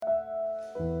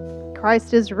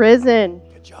Christ is risen.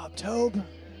 Good job, Tobe.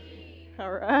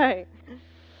 All right.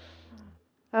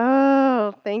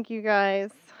 Oh, thank you guys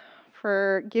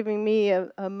for giving me a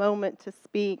moment to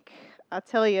speak. I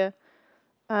tell you,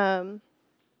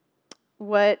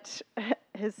 what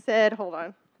has said, hold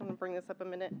on, I'm going to bring this up a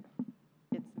minute.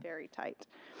 It's very tight.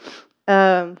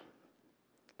 That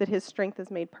his strength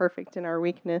is made perfect in our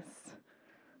weakness.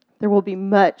 There will be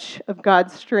much of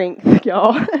God's strength,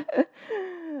 y'all.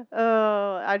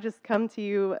 Oh, I just come to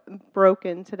you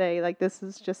broken today. Like, this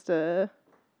is just a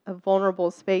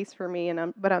vulnerable space for me,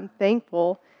 but I'm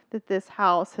thankful that this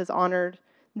house has honored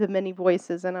the many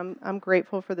voices, and I'm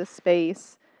grateful for this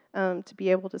space to be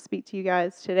able to speak to you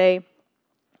guys today.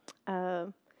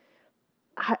 Would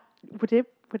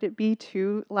it be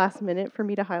too last minute for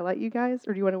me to highlight you guys,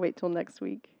 or do you want to wait till next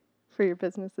week for your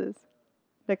businesses?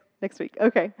 Next week.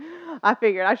 Okay. I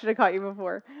figured I should have caught you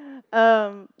before.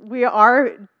 We are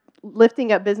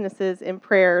lifting up businesses in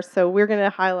prayer, so we're going to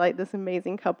highlight this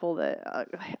amazing couple that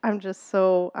I'm just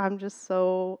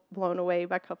so blown away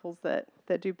by couples that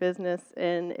do business,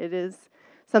 and it is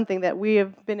something that we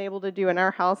have been able to do in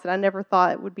our house that I never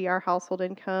thought it would be our household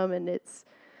income, and it's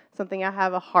something I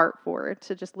have a heart for,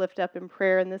 to just lift up in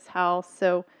prayer in this house.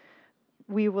 So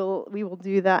we will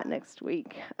do that next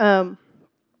week.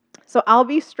 So I'll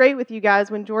be straight with you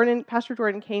guys. When Pastor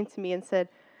Jordan came to me and said,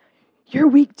 "You're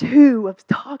week 2 of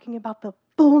talking about the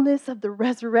fullness of the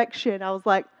resurrection," I was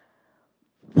like,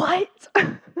 what?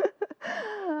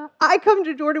 I come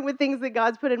to Jordan with things that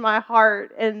God's put in my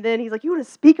heart, and then he's like, "You want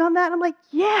to speak on that?" And I'm like,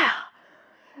 yeah.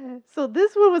 So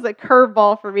this one was a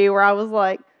curveball for me, where I was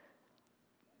like,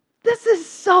 this is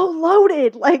so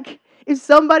loaded. Like, if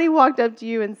somebody walked up to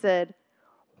you and said,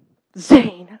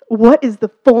 "Zane, what is the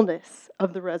fullness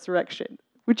of the resurrection?"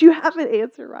 would you have an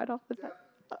answer right off the top?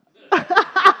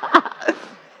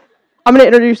 I'm going to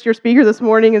introduce your speaker this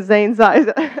morning as Zane Size.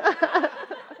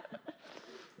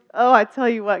 Oh, I tell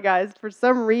you what, guys, for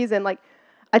some reason, like,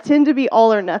 I tend to be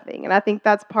all or nothing, and I think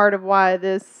that's part of why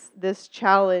this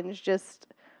challenge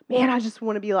I just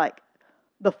want to be like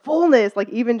the fullness. Like,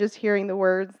 even just hearing the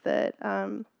words that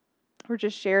were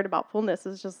just shared about fullness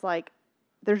is just like,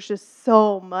 there's just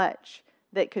so much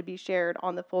that could be shared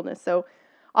on the fullness. So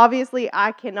obviously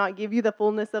I cannot give you the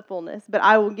fullness of fullness, but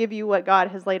I will give you what God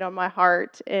has laid on my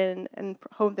heart and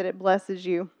hope that it blesses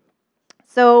you.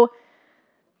 So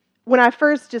when I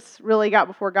first just really got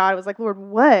before God, I was like, Lord,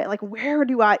 what? Like, where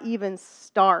do I even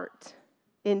start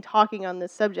in talking on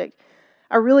this subject?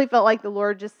 I really felt like the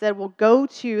Lord just said, well, go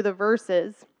to the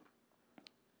verses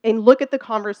and look at the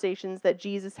conversations that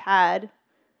Jesus had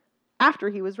after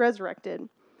he was resurrected.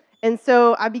 And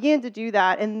so I began to do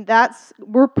that, and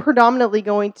we're predominantly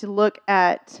going to look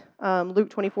at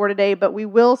Luke 24 today, but we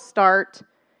will start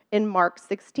in Mark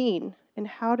 16. And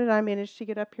how did I manage to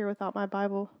get up here without my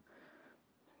Bible?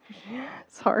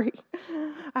 Sorry.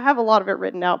 I have a lot of it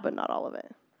written out, but not all of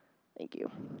it. Thank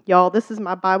you. Y'all, this is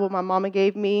my Bible my mama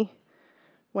gave me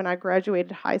when I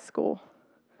graduated high school.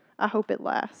 I hope it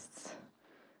lasts.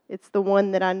 It's the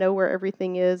one that I know where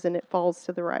everything is, and it falls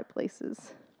to the right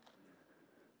places.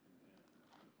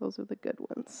 Those are the good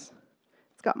ones.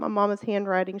 It's got my mama's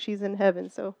handwriting. She's in heaven,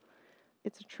 so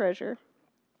it's a treasure.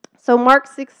 So Mark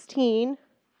 16.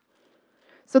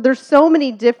 So there's so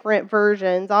many different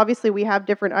versions. Obviously, we have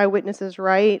different eyewitnesses,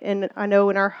 right? And I know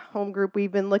in our home group,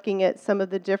 we've been looking at some of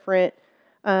the different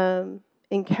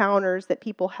encounters that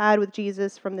people had with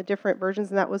Jesus from the different versions,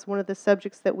 and that was one of the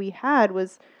subjects that we had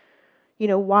was,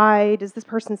 why does this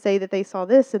person say that they saw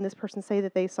this and this person say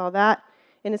that they saw that?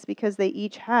 And it's because they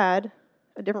each had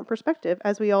a different perspective,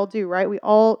 as we all do, right? We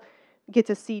all get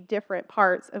to see different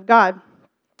parts of God.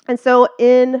 And so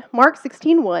in Mark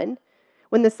 16:1,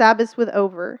 when the Sabbath was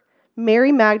over,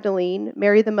 Mary Magdalene,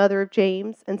 Mary the mother of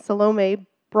James, and Salome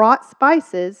brought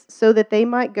spices so that they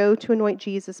might go to anoint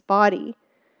Jesus' body.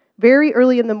 Very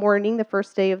early in the morning, the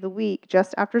first day of the week,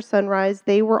 just after sunrise,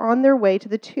 they were on their way to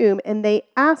the tomb, and they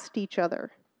asked each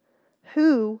other,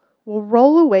 "Who will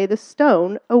roll away the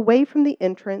stone away from the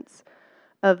entrance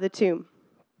of the tomb?"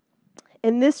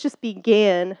 And this just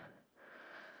began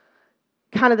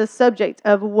kind of the subject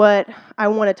of what I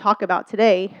want to talk about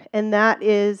today, and that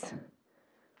is,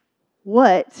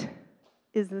 what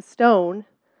is the stone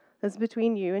that's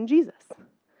between you and Jesus?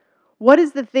 What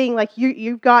is the thing, like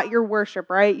you've got your worship,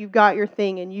 right? You've got your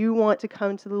thing, and you want to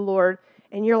come to the Lord,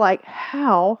 and you're like,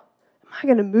 how am I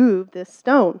going to move this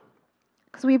stone?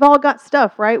 Because we've all got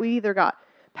stuff, right? We either got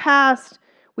past,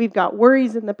 we've got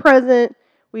worries in the present,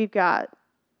 we've got,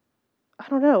 I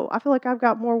don't know, I feel like I've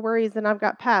got more worries than I've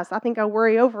got past. I think I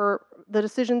worry over the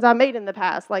decisions I made in the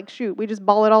past. Like, shoot, we just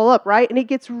ball it all up, right? And it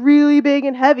gets really big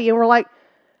and heavy, and we're like,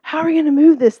 how are we going to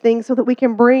move this thing so that we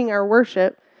can bring our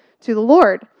worship to the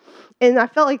Lord? And I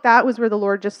felt like that was where the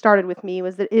Lord just started with me,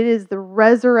 was that it is the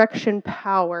resurrection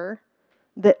power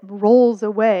that rolls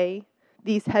away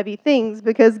these heavy things,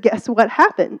 because guess what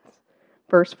happens?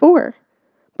 Verse 4.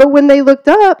 But when they looked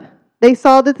up, they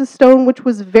saw that the stone, which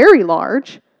was very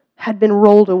large, had been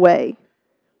rolled away.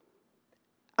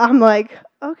 I'm like,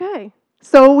 okay.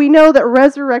 So we know that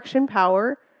resurrection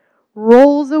power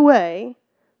rolls away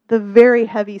the very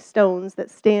heavy stones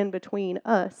that stand between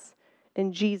us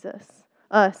and Jesus,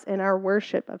 us and our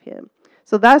worship of him.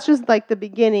 So that's just like the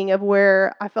beginning of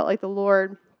where I felt like the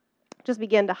Lord just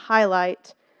began to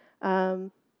highlight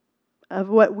of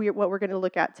what we're going to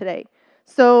look at today.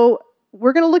 So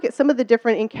we're going to look at some of the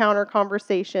different encounter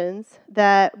conversations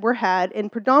that were had, and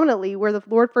predominantly where the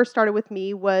Lord first started with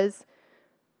me was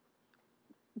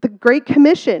the Great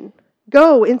Commission.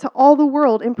 Go into all the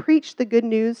world and preach the good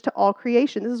news to all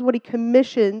creation. This is what he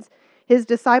commissions his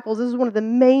disciples. This is one of the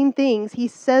main things he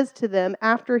says to them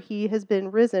after he has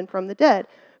been risen from the dead.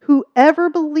 Whoever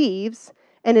believes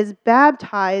and is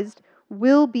baptized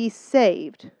will be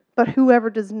saved, but whoever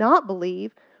does not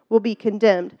believe will be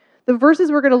condemned. The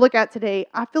verses we're going to look at today,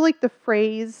 I feel like the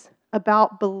phrase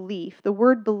about belief, the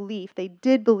word belief, they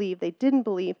did believe, they didn't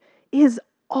believe, is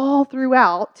all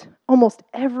throughout almost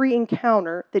every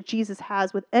encounter that Jesus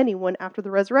has with anyone after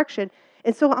the resurrection.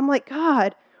 And so I'm like,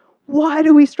 God, why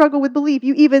do we struggle with belief?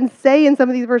 You even say in some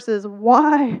of these verses,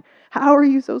 why? How are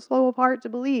you so slow of heart to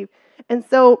believe? And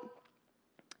so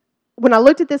when I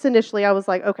looked at this initially, I was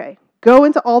like, okay, go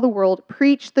into all the world,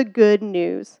 preach the good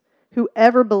news.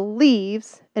 Whoever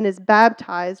believes and is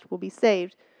baptized will be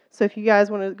saved. So if you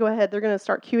guys want to go ahead, they're going to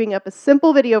start queuing up a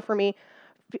simple video for me.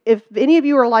 If any of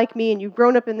you are like me and you've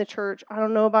grown up in the church, I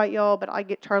don't know about y'all, but I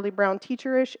get Charlie Brown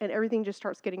teacherish, and everything just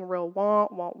starts getting real wah,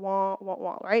 wah, wah, wah,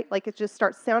 wah, right? Like it just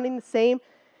starts sounding the same.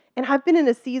 And I've been in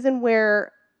a season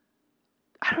where,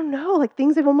 I don't know, like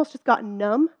things have almost just gotten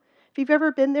numb. If you've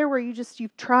ever been there where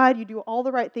you've tried, you do all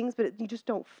the right things, but you just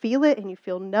don't feel it, and you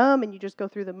feel numb, and you just go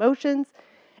through the motions.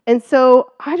 And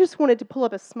so I just wanted to pull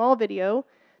up a small video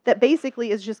that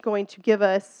basically is just going to give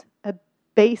us a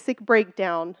basic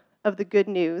breakdown of the good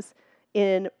news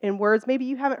in words maybe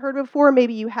you haven't heard before,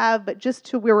 maybe you have, but just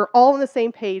to where we're all on the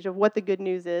same page of what the good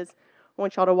news is. I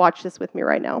want y'all to watch this with me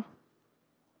right now.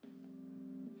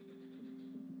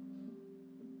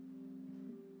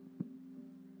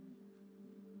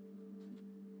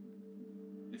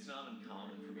 It's not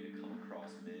uncommon for me to come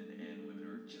across men and women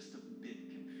who are just a bit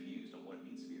confused on what it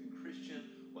means to be a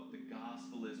Christian, what the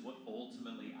gospel is, what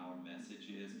ultimately our message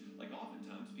is. Like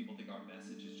oftentimes people think our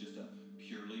message is just a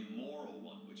purely moral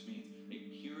one, which means, hey,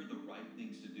 here are the right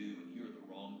things to do and here are the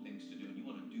wrong things to do, and you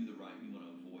want to do the right and you want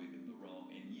to avoid the wrong.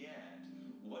 And yet,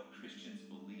 what Christians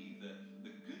believe, that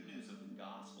the good news of the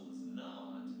gospel is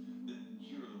not that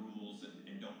here are the rules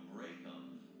and don't break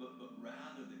them, but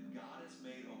rather that God has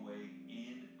made a way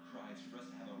in Christ for us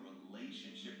to have a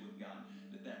relationship with God,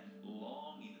 that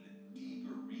longing in the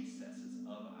deeper recesses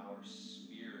of our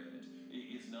spirit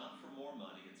is not for more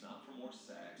money, it's not for more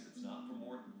sex, it's not for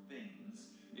more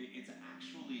things. It's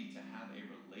actually to have a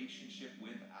relationship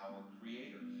with our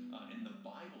Creator. And the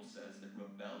Bible says that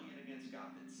rebellion against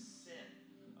God, that sin,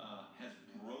 has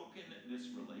broken this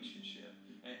relationship,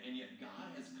 and yet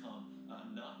God has come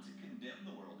not to condemn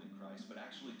the world in Christ, but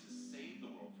actually to save the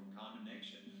world from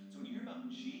condemnation. So when you hear about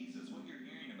Jesus, what you're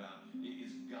hearing about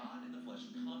is God in the flesh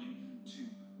coming to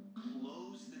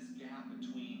close this gap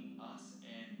between us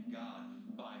and God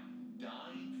by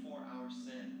dying for our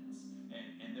sins,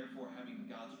 and therefore having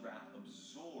God's wrath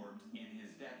absorbed in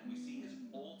his death. And we see his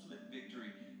ultimate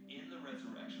victory in the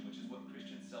resurrection, which is what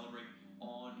Christians celebrate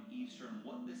on Easter. And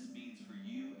what this means for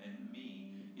you and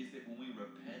me is that when we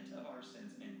repent of our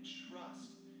sins and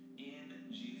trust in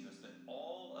Jesus, that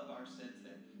all of our sins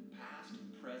then, past,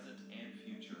 present, and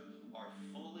future, are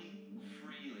fully,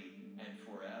 freely, and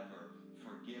forever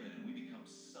forgiven. And we become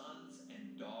sons and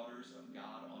daughters of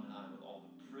God on high, with all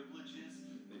the privileges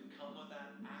that come with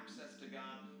that, access to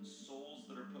God, souls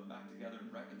that are put back together and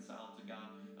reconciled to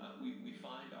God. We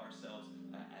find ourselves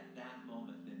at that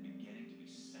moment then beginning to be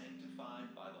sanctified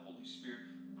by the Holy Spirit,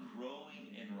 growing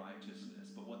in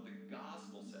righteousness. But what the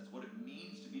gospel says, what it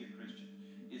means to be a Christian,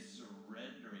 is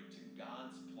surrendering to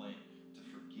God's plan to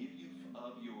forgive you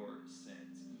of your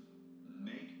sins,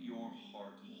 make your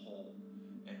heart whole,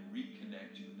 and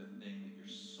reconnect you with the thing that your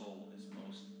soul is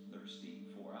most thirsty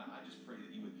for. I just pray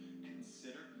that you would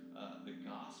consider the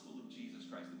gospel of Jesus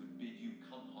Christ, that would bid you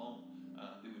come home,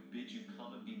 that would bid you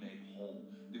come and be made whole,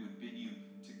 that would bid you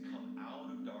to come out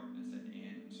of darkness and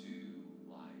into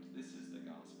light. This is the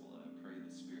gospel, and I pray the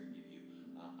Spirit give you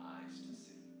eyes to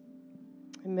see.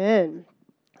 Amen.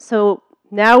 So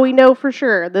now we know for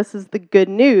sure this is the good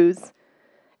news,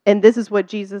 and this is what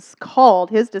Jesus called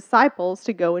his disciples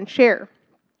to go and share.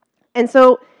 And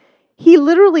so he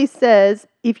literally says,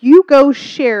 if you go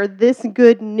share this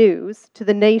good news to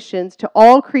the nations, to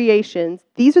all creations,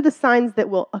 these are the signs that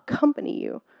will accompany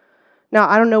you. Now,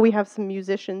 I don't know, we have some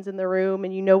musicians in the room,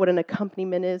 and you know what an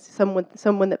accompaniment is,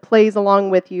 someone that plays along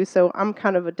with you. So I'm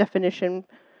kind of a definition.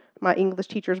 My English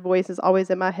teacher's voice is always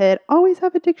in my head. Always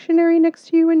have a dictionary next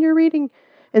to you when you're reading.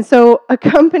 And so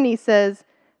accompany says,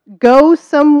 go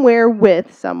somewhere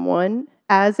with someone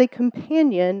as a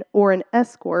companion or an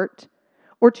escort,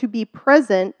 or to be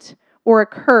present or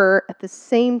occur at the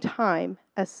same time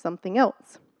as something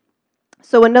else.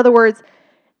 So in other words,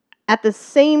 at the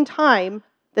same time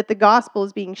that the gospel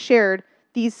is being shared,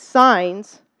 these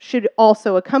signs should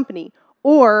also accompany.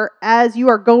 Or as you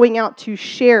are going out to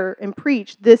share and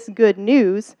preach this good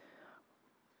news,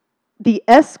 the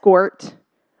escort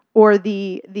or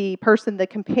the person, the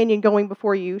companion going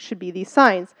before you should be these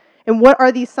signs. And what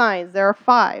are these signs? There are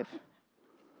 5.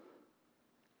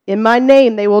 In my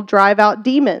name, they will drive out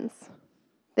demons.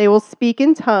 They will speak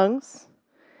in tongues.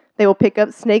 They will pick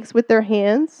up snakes with their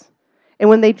hands. And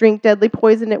when they drink deadly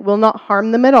poison, it will not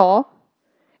harm them at all.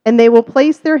 And they will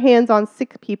place their hands on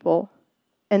sick people,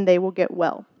 and they will get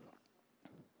well.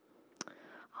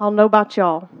 I don't know about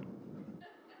y'all,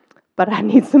 but I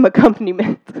need some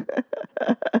accompaniment.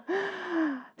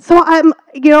 So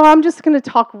I'm just going to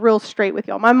talk real straight with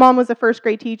y'all. My mom was a first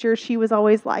grade teacher. She was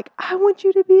always like, I want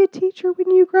you to be a teacher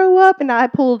when you grow up. And I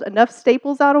pulled enough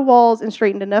staples out of walls and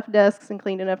straightened enough desks and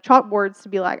cleaned enough chalkboards to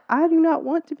be like, I do not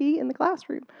want to be in the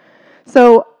classroom.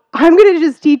 So I'm going to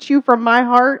just teach you from my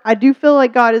heart. I do feel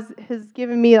like God has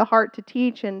given me a heart to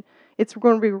teach, and it's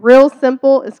going to be real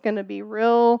simple. It's going to be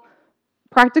real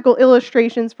practical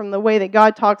illustrations from the way that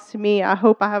God talks to me. I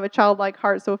hope I have a childlike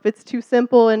heart. So if it's too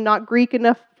simple and not Greek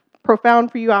enough,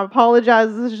 profound for you, I apologize.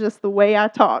 This is just the way I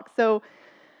talk. So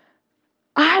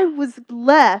I was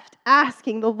left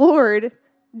asking the Lord,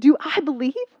 do I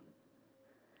believe?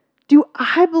 Do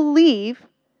I believe?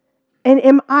 And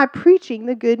am I preaching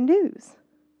the good news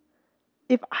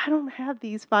if I don't have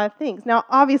these 5 things? Now,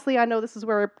 obviously, I know this is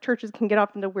where churches can get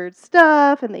off into weird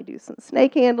stuff, and they do some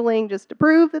snake handling just to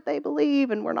prove that they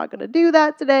believe, and we're not going to do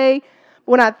that today.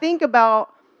 When I think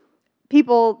about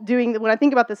when I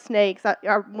think about the snakes,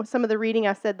 some of the reading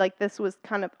I said, like, this was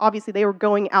kind of, obviously, they were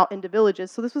going out into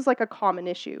villages, so this was like a common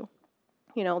issue.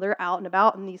 You know, they're out and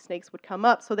about, and these snakes would come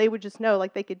up, so they would just know,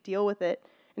 like, they could deal with it,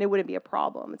 and it wouldn't be a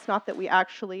problem. It's not that we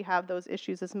actually have those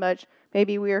issues as much.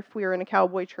 Maybe if we were in a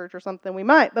cowboy church or something, we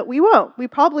might, but we won't. We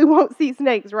probably won't see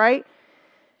snakes, right?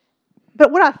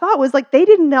 But what I thought was, like, they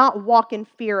did not walk in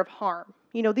fear of harm.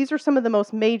 You know, these are some of the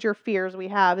most major fears we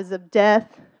have, is of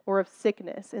death or of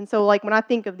sickness. And so, like, when I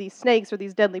think of these snakes or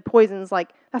these deadly poisons, like,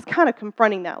 that's kind of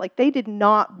confronting that. Like, they did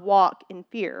not walk in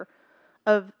fear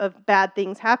of bad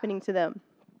things happening to them.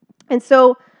 And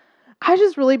so I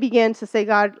just really began to say,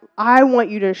 God, I want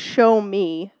you to show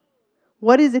me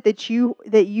what is it that you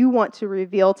want to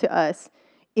reveal to us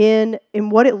in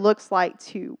what it looks like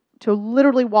to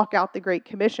literally walk out the Great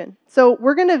Commission. So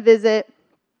we're going to visit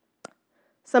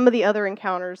some of the other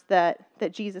encounters that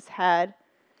Jesus had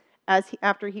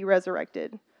after he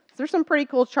resurrected. So there's some pretty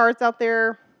cool charts out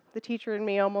there. The teacher and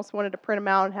me almost wanted to print them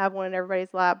out and have one in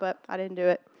everybody's lap, but I didn't do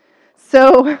it.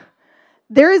 So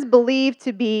there is believed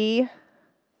to be,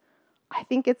 I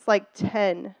think it's like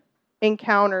 10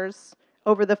 encounters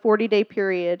over the 40-day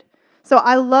period. So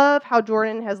I love how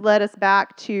Jordan has led us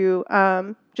back to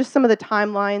just some of the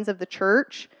timelines of the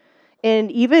church. And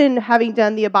even having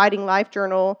done the Abiding Life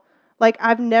Journal, like,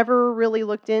 I've never really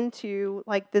looked into,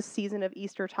 like, this season of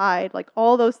Eastertide. Like,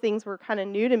 all those things were kind of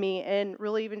new to me, and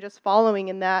really even just following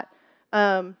in that.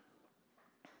 I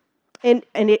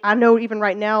know even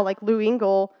right now, like, Lou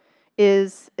Engle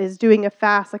is doing a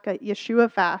fast, like a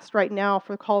Yeshua fast right now,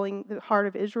 for calling the heart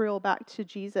of Israel back to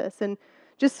Jesus. And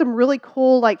just some really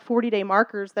cool, like, 40-day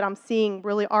markers that I'm seeing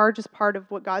really are just part of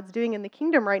what God's doing in the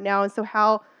kingdom right now. And so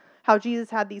how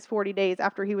Jesus had these 40 days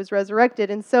after he was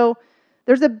resurrected. And so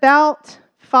there's about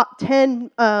 10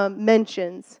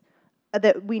 mentions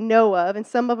that we know of, and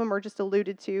some of them are just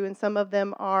alluded to, and some of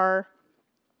them are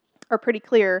pretty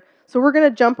clear. So we're going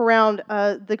to jump around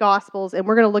the Gospels, and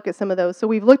we're going to look at some of those. So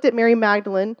we've looked at Mary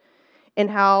Magdalene and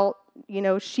how, you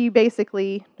know, she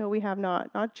basically, no, we have not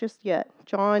just yet.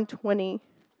 John 20.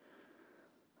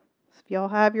 If y'all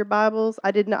have your Bibles,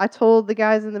 I told the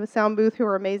guys in the sound booth, who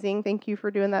are amazing, thank you for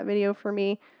doing that video for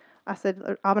me. I said,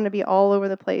 I'm going to be all over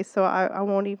the place, so I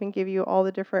won't even give you all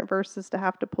the different verses to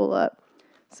have to pull up.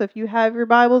 So if you have your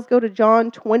Bibles, go to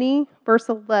John 20, verse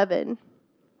 11.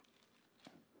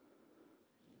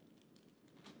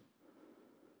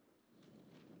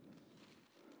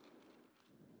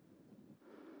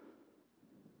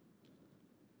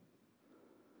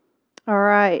 All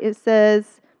right, it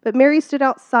says, but Mary stood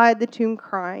outside the tomb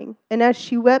crying, and as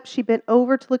she wept, she bent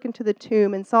over to look into the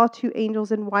tomb and saw two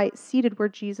angels in white seated where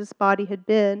Jesus' body had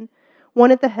been,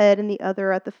 one at the head and the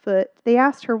other at the foot. They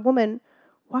asked her, "Woman,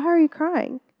 why are you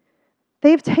crying?" "They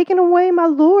have taken away my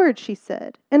Lord," she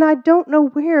said, "and I don't know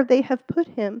where they have put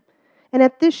him." And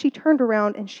at this she turned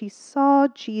around and she saw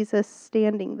Jesus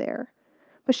standing there,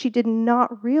 but she did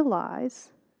not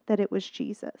realize that it was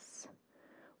Jesus.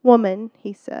 "Woman,"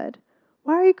 he said,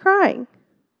 "why are you crying?"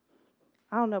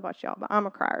 I don't know about y'all, but I'm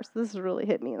a crier, so this has really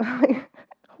hit me. Like,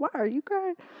 why are you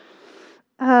crying?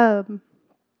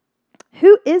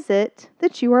 Who is it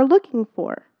that you are looking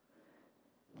for?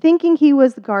 Thinking he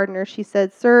was the gardener, she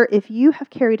said, "Sir, if you have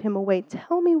carried him away,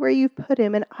 tell me where you've put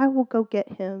him, and I will go get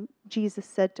him." Jesus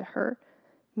said to her,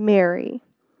 "Mary."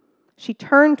 She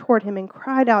turned toward him and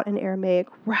cried out in Aramaic,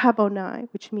 "Rabboni,"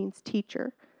 which means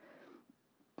teacher.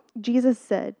 Jesus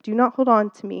said, "Do not hold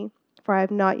on to me, for I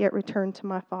have not yet returned to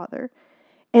my Father."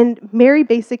 And Mary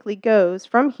basically goes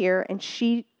from here and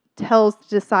she tells the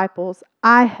disciples,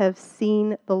 "I have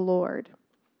seen the Lord."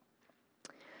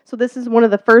 So this is one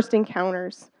of the first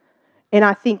encounters. And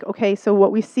I think, okay, so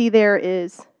what we see there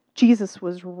is Jesus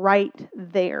was right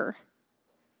there,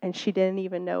 and she didn't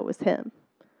even know it was him.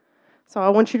 So I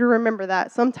want you to remember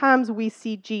that. Sometimes we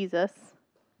see Jesus,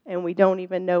 and we don't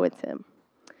even know it's him.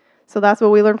 So that's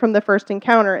what we learned from the first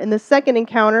encounter. And the second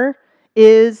encounter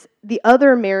is the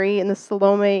other Mary and the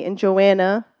Salome and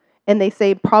Joanna, and they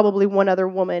say probably one other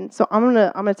woman. So I'm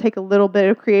gonna take a little bit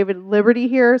of creative liberty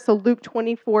here. So Luke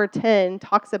 24:10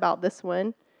 talks about this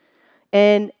one.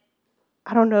 And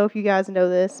I don't know if you guys know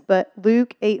this, but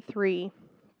Luke 8:3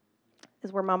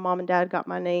 is where my mom and dad got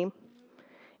my name.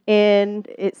 And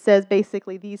it says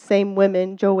basically these same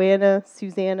women, Joanna,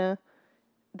 Susanna,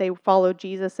 they followed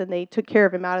Jesus and they took care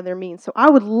of him out of their means. So I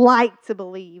would like to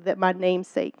believe that my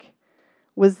namesake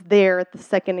was there at the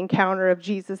second encounter of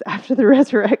Jesus after the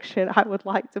resurrection. I would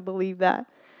like to believe that.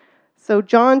 So Luke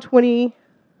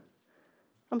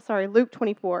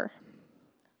 24.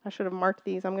 I should have marked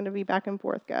these. I'm going to be back and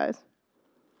forth, guys.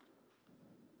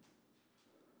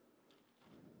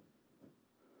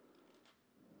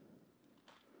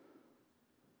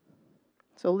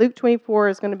 So Luke 24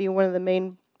 is going to be one of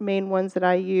the main ones that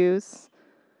I use.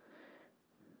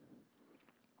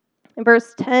 And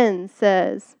verse 10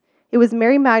 says, "It was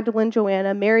Mary Magdalene,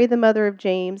 Joanna, Mary the mother of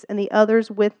James, and the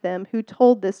others with them who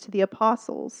told this to the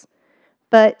apostles.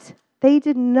 But they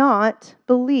did not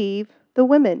believe the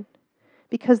women,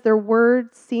 because their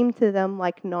words seemed to them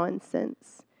like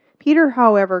nonsense. Peter,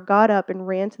 however, got up and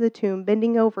ran to the tomb.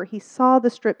 Bending over, he saw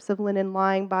the strips of linen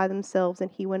lying by themselves,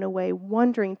 and he went away,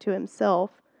 wondering to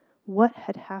himself what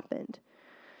had happened."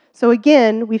 So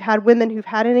again, we've had women who've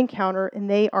had an encounter, and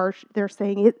they're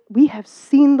saying, "We have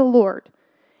seen the Lord."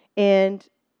 And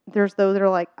there's those that are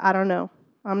like, "I don't know.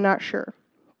 I'm not sure."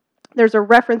 There's a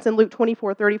reference in Luke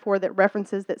 24:34 that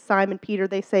references that Simon Peter,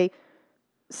 they say,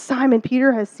 "Simon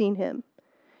Peter has seen him."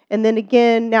 And then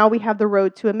again, now we have the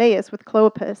road to Emmaus with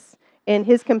Clopas and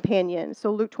his companion. So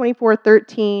Luke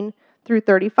 24:13 through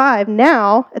 35.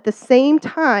 Now, at the same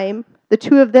time, the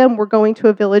two of them were going to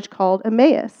a village called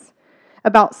Emmaus,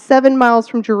 about 7 miles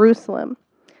from Jerusalem.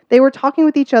 They were talking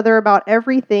with each other about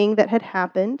everything that had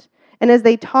happened. And as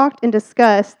they talked and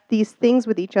discussed these things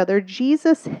with each other,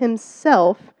 Jesus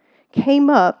himself came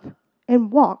up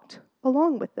and walked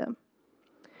along with them.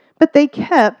 But they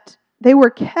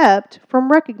were kept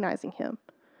from recognizing him.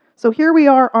 So here we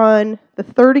are on the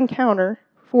fourth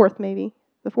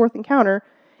encounter,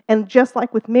 and just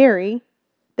like with Mary,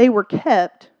 they were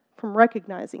kept from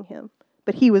recognizing him,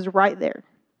 but he was right there.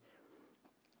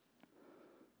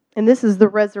 And this is the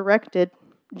resurrected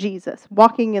Jesus,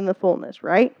 walking in the fullness,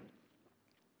 right?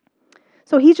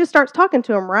 So he just starts talking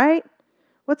to him, right?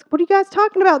 What are you guys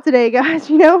talking about today,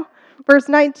 guys? Verse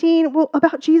 19, "Well,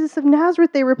 about Jesus of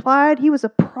Nazareth," they replied. "He was a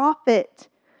prophet,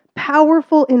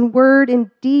 powerful in word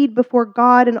and deed before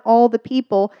God and all the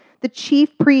people. The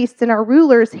chief priests and our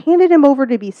rulers handed him over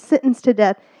to be sentenced to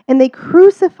death, and they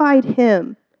crucified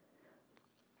him.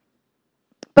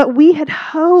 But we had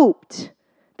hoped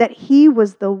that he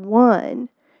was the one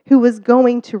who was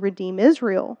going to redeem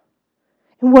Israel.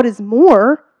 And what is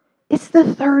more, it's the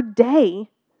third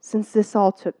day since this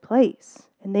all took place."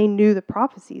 And they knew the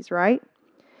prophecies, right?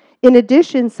 "In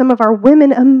addition, some of our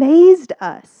women amazed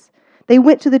us. They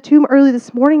went to the tomb early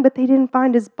this morning, but they didn't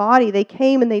find his body. They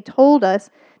came and they told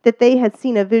us that they had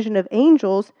seen a vision of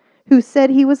angels who said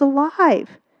he was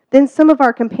alive. Then some of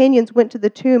our companions went to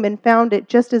the tomb and found it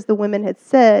just as the women had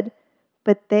said,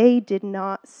 but they did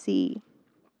not see."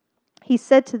 He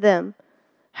said to them,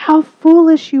 "How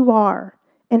foolish you are,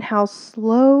 and how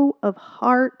slow of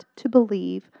heart to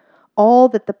believe all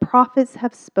that the prophets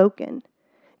have spoken.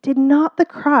 Did not the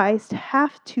Christ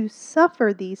have to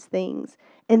suffer these things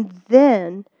and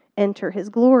then enter his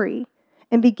glory?"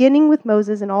 And beginning with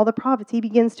Moses and all the prophets, he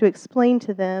begins to explain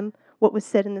to them what was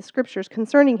said in the scriptures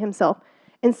concerning himself.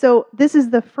 And so this is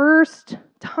the first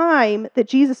time that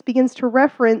Jesus begins to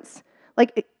reference,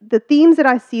 like the themes that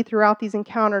I see throughout these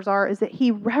encounters is that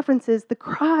he references the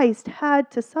Christ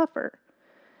had to suffer.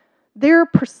 Their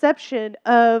perception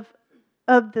of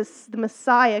the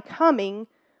Messiah coming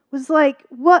was like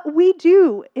what we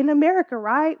do in America,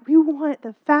 right? We want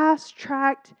the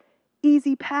fast-tracked,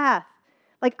 easy path.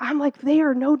 I'm like, they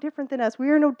are no different than us. We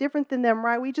are no different than them,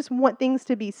 right? We just want things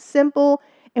to be simple,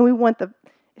 and we want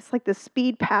it's like the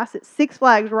speed pass at Six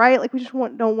Flags, right? Like we just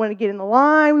don't want to get in the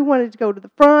line. We want it to go to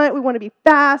the front. We want to be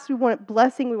fast. We want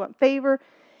blessing. We want favor.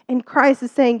 And Christ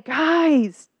is saying,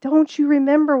 guys, don't you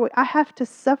remember I have to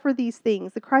suffer these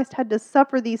things? The Christ had to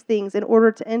suffer these things in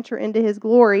order to enter into his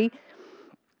glory.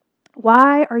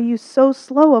 Why are you so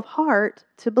slow of heart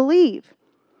to believe?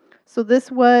 So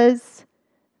this was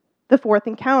the fourth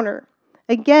encounter.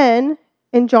 Again,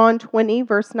 in John 20,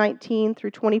 verse 19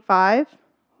 through 25.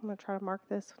 I'm going to try to mark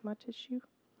this with my tissue.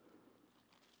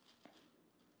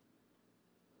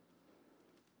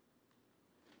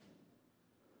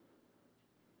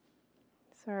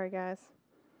 Sorry, guys.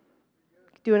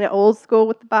 Doing it old school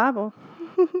with the Bible.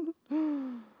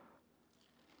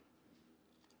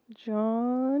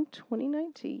 John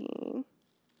 20:19.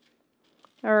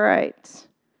 All right.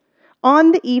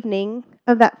 On the evening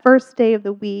of that first day of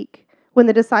the week, when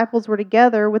the disciples were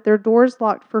together with their doors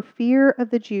locked for fear of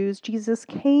the Jews, Jesus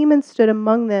came and stood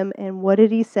among them, and what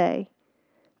did he say?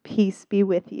 "Peace be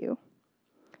with you."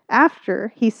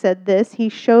 After he said this, he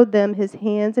showed them his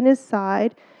hands and his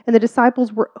side, and the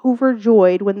disciples were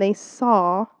overjoyed when they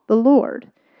saw the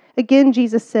Lord. Again,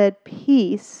 Jesus said,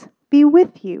 "Peace be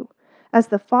with you. As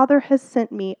the Father has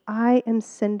sent me, I am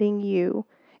sending you."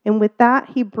 And with that,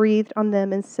 he breathed on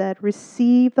them and said,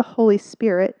 "Receive the Holy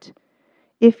Spirit.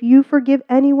 If you forgive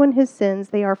anyone his sins,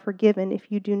 they are forgiven.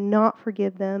 If you do not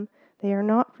forgive them, they are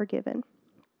not forgiven."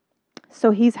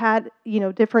 So he's had,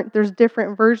 there's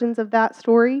different versions of that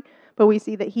story, but we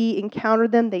see that he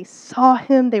encountered them, they saw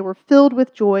him, they were filled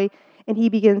with joy, and he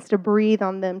begins to breathe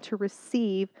on them to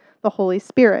receive the Holy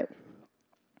Spirit.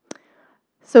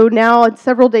 So now,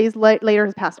 several days later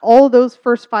has passed. All of those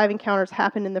first 5 encounters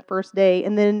happened in the first day,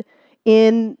 and then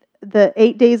in the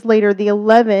 8 days later, the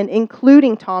 11,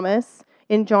 including Thomas,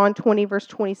 in John 20, verse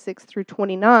 26 through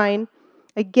 29,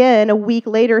 again, a week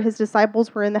later, his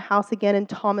disciples were in the house again, and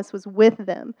Thomas was with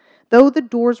them. Though the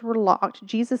doors were locked,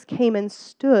 Jesus came and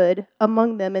stood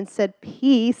among them and said,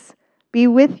 "Peace be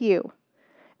with you."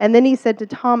 And then he said to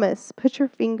Thomas, "Put your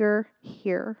finger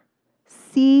here.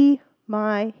 See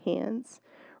my hands.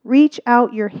 Reach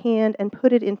out your hand and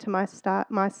put it into my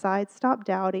side. Stop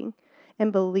doubting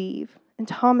and believe." And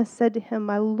Thomas said to him,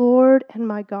 "My Lord and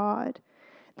my God."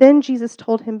 Then Jesus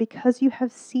told him, "Because you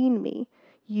have seen me,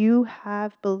 you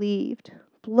have believed.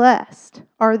 Blessed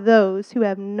are those who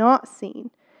have not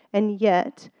seen and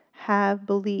yet have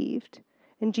believed."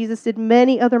 And Jesus did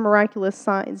many other miraculous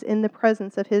signs in the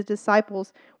presence of his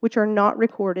disciples, which are not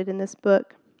recorded in this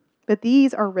book. But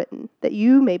these are written that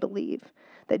you may believe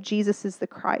that Jesus is the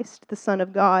Christ, the Son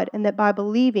of God, and that by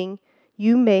believing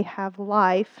you may have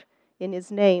life in his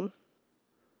name.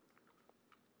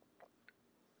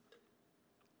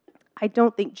 I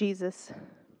don't think Jesus,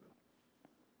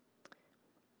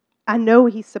 I know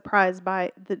he's surprised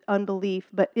by the unbelief,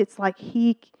 but it's like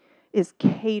he is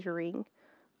catering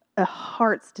a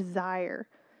heart's desire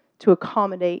to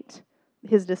accommodate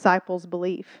his disciples'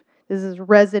 belief. This is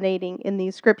resonating in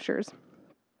these scriptures.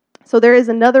 So there is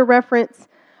another reference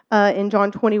in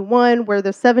John 21 where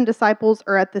the 7 disciples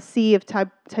are at the Sea of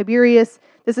Tiberias.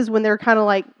 This is when they're kind of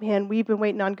like, man, we've been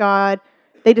waiting on God.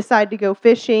 They decide to go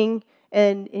fishing,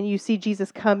 and you see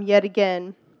Jesus come yet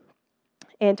again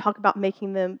and talk about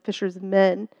making them fishers of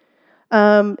men.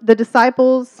 The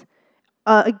disciples,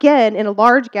 again, in a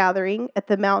large gathering at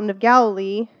the Mountain of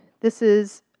Galilee, this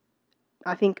is,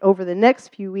 I think, over the next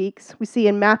few weeks, we see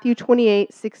in Matthew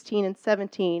 28, 16, and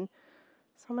 17.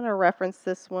 So I'm going to reference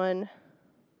this one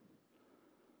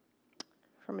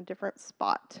from a different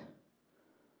spot.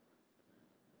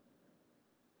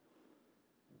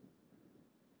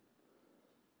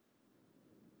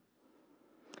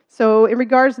 So in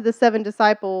regards to the 7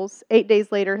 disciples, 8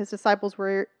 days later, his disciples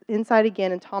were inside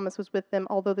again, and Thomas was with them,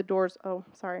 although the doors... Oh,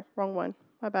 sorry, wrong one.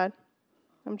 My bad.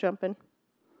 I'm jumping.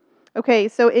 Okay,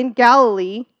 so in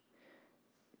Galilee,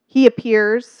 he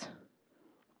appears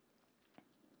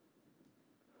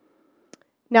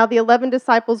Now the 11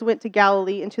 disciples went to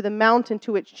Galilee, into the mountain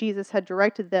to which Jesus had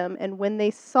directed them, and when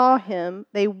they saw him,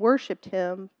 they worshipped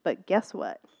him, but guess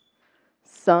what?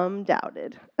 Some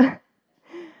doubted.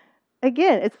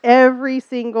 Again, it's every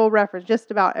single reference, just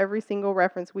about every single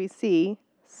reference we see,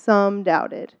 some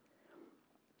doubted.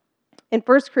 In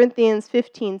 1 Corinthians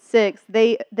 15:6,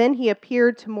 then he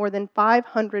appeared to more than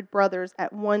 500 brothers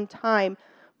at one time,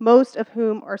 most of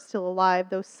whom are still alive,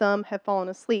 though some have fallen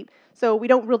asleep. So we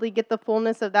don't really get the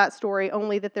fullness of that story,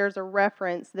 only that there's a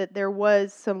reference that there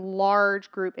was some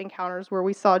large group encounters where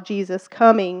we saw Jesus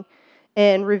coming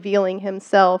and revealing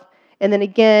himself. And then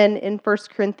again in 1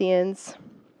 Corinthians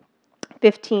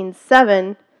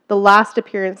 15:7, the last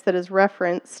appearance that is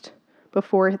referenced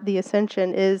before the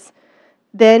ascension is,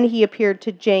 then he appeared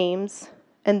to James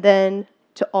and then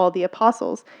to all the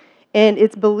apostles. And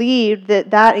it's believed that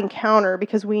that encounter,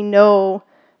 because we know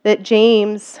that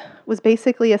James was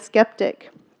basically a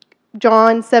skeptic.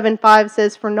 John 7:5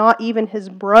 says, for not even his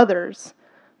brothers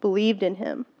believed in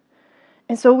him.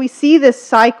 And so we see this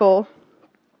cycle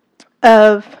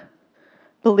of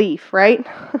belief, right?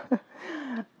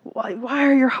 Why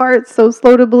are your hearts so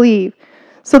slow to believe?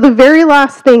 So the very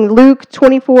last thing, Luke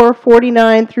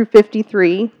 24:49 through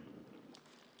 53,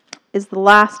 is the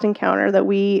last encounter that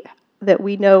we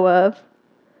know of.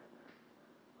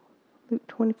 Luke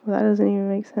 24, that doesn't even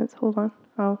make sense. Hold on.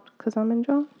 Oh, because I'm in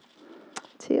John. I'll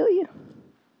tell you.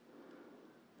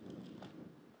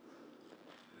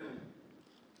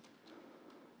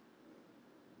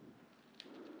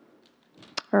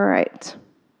 All right.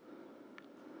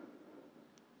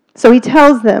 So he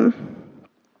tells them,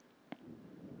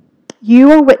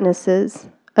 you are witnesses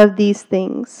of these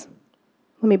things.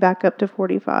 Let me back up to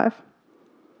 45.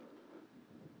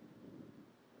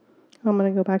 I'm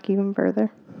going to go back even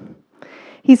further.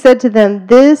 He said to them,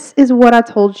 this is what I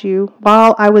told you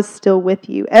while I was still with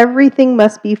you. Everything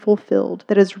must be fulfilled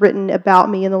that is written about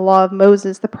me in the law of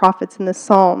Moses, the prophets, and the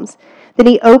Psalms. Then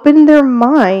he opened their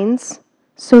minds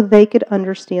so they could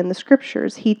understand the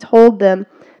scriptures. He told them,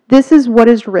 this is what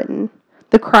is written.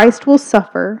 The Christ will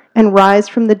suffer and rise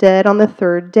from the dead on the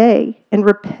third day, and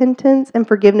repentance and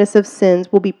forgiveness of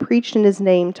sins will be preached in his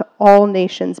name to all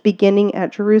nations, beginning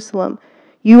at Jerusalem.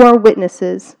 You are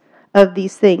witnesses of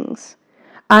these things.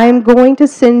 I am going to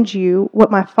send you what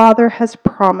my Father has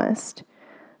promised,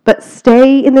 but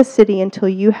stay in the city until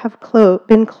you have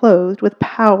been clothed with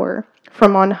power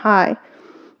from on high.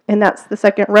 And that's the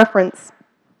second reference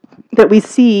that we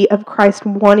see of Christ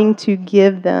wanting to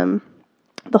give them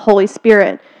the Holy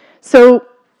Spirit. So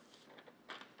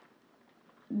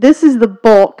this is the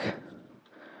bulk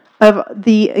of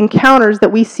the encounters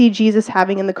that we see Jesus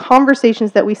having, and the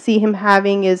conversations that we see him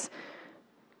having is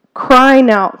crying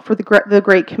out for the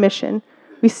Great Commission.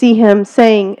 We see him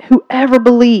saying, whoever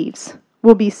believes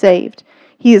will be saved.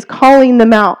 He is calling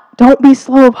them out. Don't be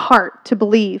slow of heart to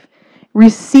believe.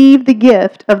 Receive the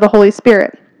gift of the Holy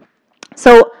Spirit.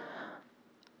 So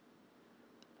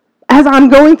as I'm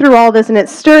going through all this and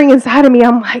it's stirring inside of me,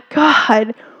 I'm like,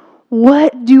 God,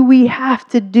 what do we have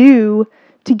to do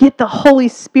to get the Holy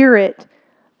Spirit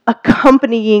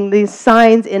accompanying these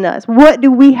signs in us? What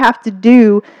do we have to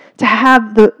do to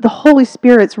have the Holy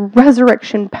Spirit's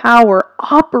resurrection power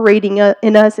operating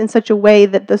in us in such a way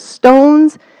that the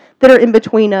stones that are in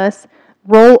between us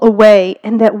roll away,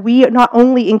 and that we not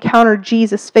only encounter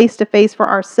Jesus face to face for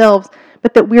ourselves,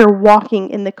 but that we are walking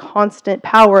in the constant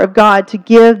power of God to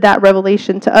give that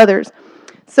revelation to others.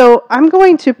 So I'm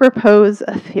going to propose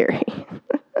a theory.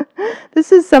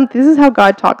 This is how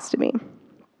God talks to me.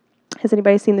 Has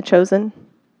anybody seen The Chosen?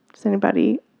 Does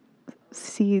anybody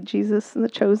see Jesus in The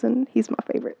Chosen? He's my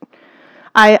favorite.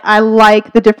 I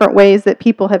like the different ways that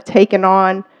people have taken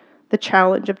on the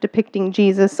challenge of depicting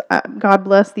Jesus. God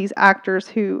bless these actors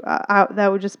who,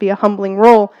 that would just be a humbling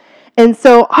role. And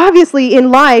so obviously in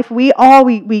life, we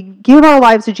give our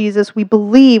lives to Jesus. We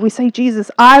believe, we say, Jesus,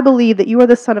 I believe that you are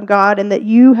the Son of God and that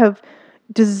you have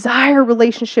desire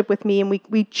relationship with me. And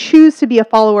we choose to be a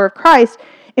follower of Christ.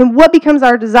 And what becomes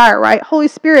our desire, right? Holy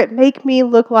Spirit, make me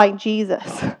look like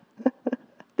Jesus.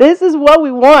 This is what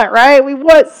we want, right? We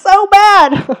want so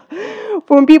bad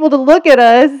for when people to look at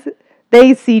us,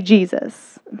 they see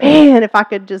Jesus. Man, if I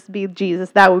could just be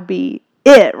Jesus, that would be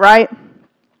it, right?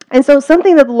 And so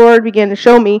something that the Lord began to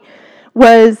show me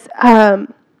was there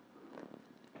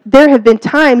have been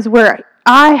times where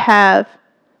I have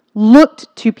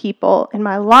looked to people in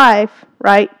my life,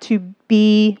 right, to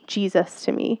be Jesus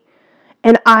to me.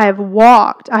 And I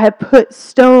have put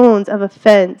stones of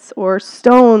offense or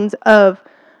stones of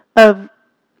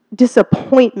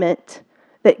disappointment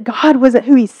that God wasn't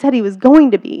who he said he was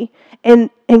going to be. And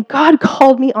God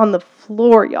called me on the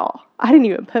floor, y'all. I didn't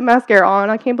even put mascara on.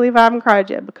 I can't believe I haven't cried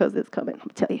yet because it's coming, I'll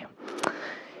tell you.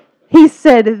 He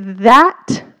said,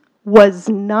 that was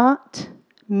not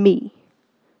me.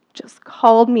 Just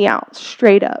called me out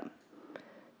straight up.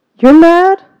 You're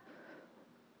mad,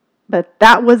 but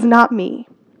that was not me.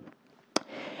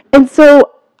 And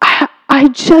so I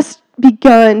just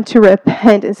begun to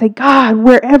repent and say, God,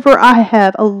 wherever I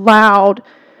have allowed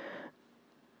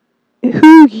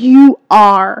who you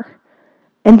are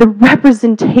and the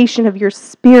representation of your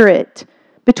spirit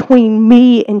between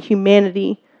me and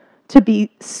humanity to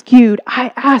be skewed,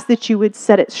 I ask that you would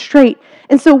set it straight.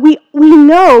 And so we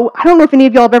know, I don't know if any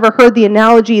of y'all have ever heard the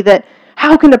analogy that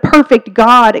how can a perfect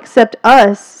God accept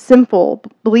us, simple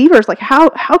believers? Like how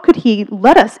could he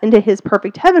let us into his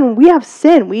perfect heaven when we have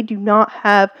sin? We do not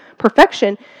have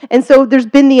perfection. And so there's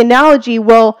been the analogy,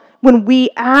 well, when we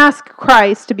ask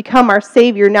Christ to become our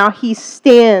Savior, now he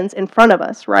stands in front of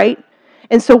us, right?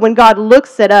 And so when God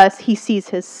looks at us, he sees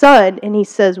his Son and he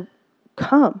says,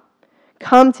 come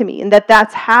to me. And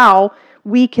that's how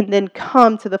we can then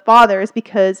come to the Father, is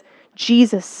because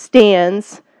Jesus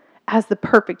stands as the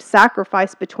perfect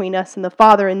sacrifice between us and the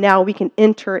Father, and now we can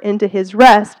enter into his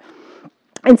rest.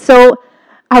 And so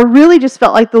I really just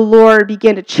felt like the Lord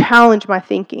began to challenge my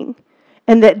thinking,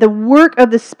 and that the work of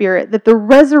the Spirit, that the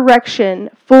resurrection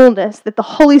fullness that the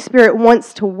Holy Spirit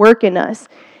wants to work in us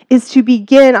is to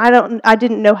begin. I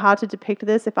didn't know how to depict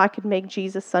this. If I could make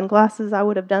Jesus sunglasses, I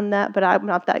would have done that, but I'm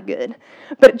not that good.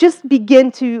 But just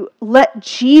begin to let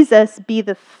Jesus be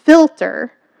the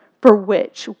filter for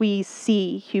which we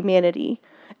see humanity,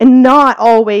 and not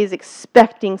always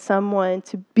expecting someone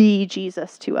to be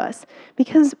Jesus to us,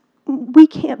 because we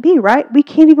can't be, right? We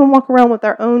can't even walk around with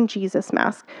our own Jesus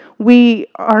mask. We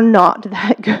are not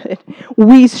that good.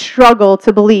 We struggle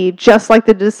to believe, just like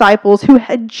the disciples who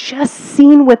had just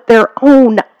seen with their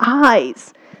own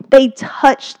eyes. They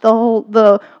touched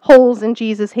the holes in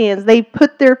Jesus' hands. They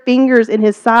put their fingers in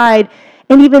his side,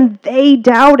 and even they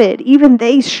doubted. Even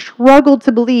they struggled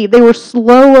to believe. They were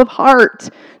slow of heart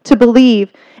to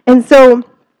believe. And so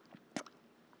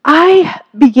I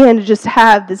began to just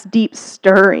have this deep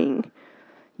stirring.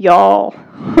 Y'all,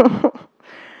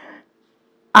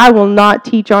 I will not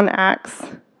teach on Acts,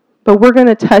 but we're going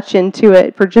to touch into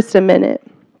it for just a minute.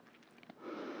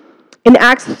 In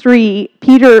Acts 3,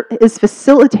 Peter is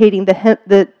facilitating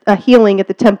the healing at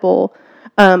the temple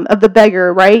of the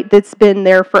beggar, right? That's been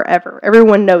there forever.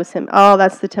 Everyone knows him. Oh,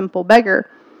 that's the temple beggar.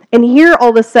 And here,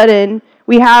 all of a sudden,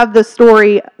 we have the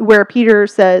story where Peter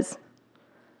says,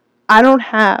 I don't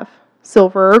have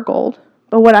silver or gold,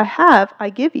 but what I have, I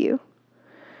give you.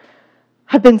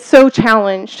 I've been so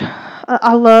challenged.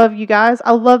 I love you guys.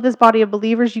 I love this body of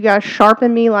believers. You guys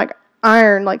sharpen me like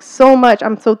iron, like so much.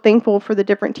 I'm so thankful for the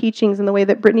different teachings and the way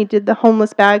that Brittany did the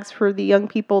homeless bags for the young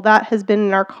people. That has been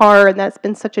in our car, and that's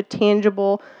been such a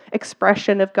tangible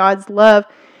expression of God's love.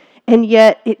 And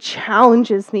yet it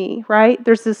challenges me, right?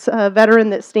 There's this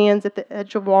veteran that stands at the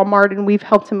edge of Walmart, and we've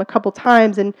helped him a couple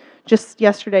times. And just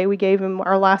yesterday we gave him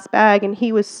our last bag, and he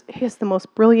has the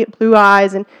most brilliant blue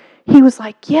eyes. And he was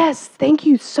like, yes, thank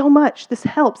you so much. This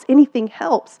helps. Anything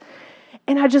helps.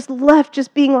 And I just left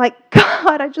just being like,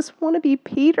 God, I just want to be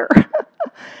Peter.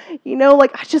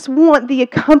 I just want the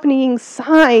accompanying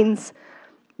signs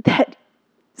that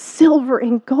silver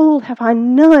and gold have I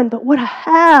none, but what I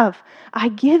have, I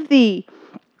give thee.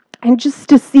 And just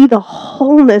to see the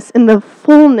wholeness and the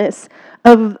fullness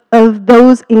of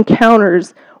those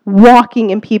encounters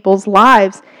walking in people's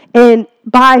lives. And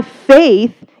by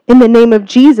faith in the name of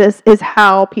Jesus is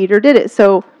how Peter did it.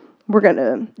 So we're going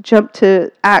to jump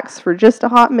to Acts for just a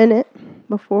hot minute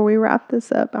before we wrap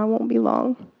this up. I won't be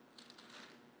long.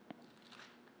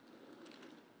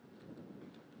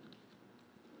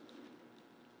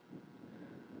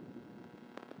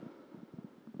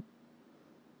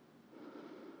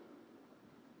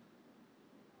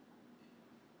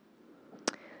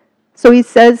 So he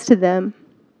says to them,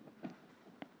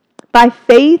 by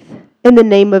faith in the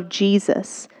name of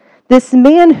Jesus, this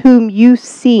man whom you've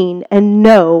seen and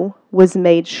know was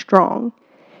made strong.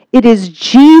 It is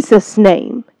Jesus'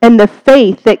 name and the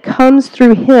faith that comes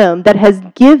through him that has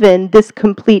given this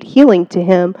complete healing to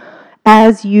him,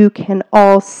 as you can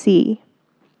all see.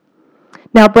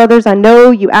 Now, brothers, I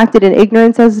know you acted in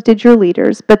ignorance as did your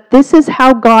leaders, but this is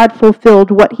how God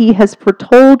fulfilled what he has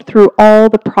foretold through all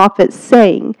the prophets,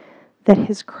 saying that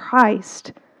his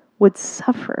Christ would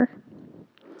suffer.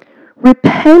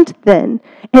 Repent then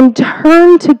and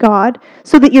turn to God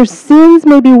so that your sins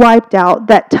may be wiped out,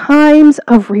 that times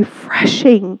of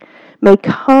refreshing may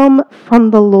come from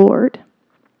the Lord.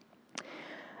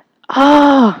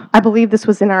 I believe this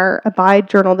was in our Abide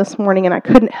journal this morning, and I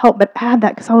couldn't help but add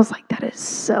that because I was like, that is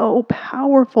so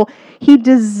powerful. He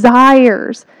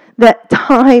desires that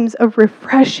times of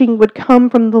refreshing would come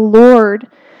from the Lord.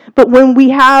 But when we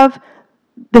have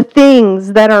the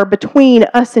things that are between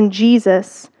us and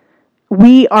Jesus,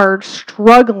 we are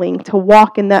struggling to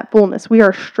walk in that fullness. We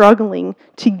are struggling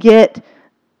to get,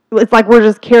 it's like we're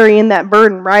just carrying that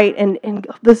burden, right? And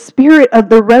the spirit of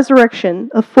the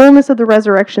resurrection, the fullness of the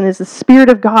resurrection is the Spirit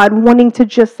of God wanting to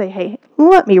just say, hey,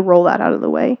 let me roll that out of the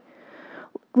way.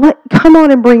 Come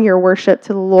on and bring your worship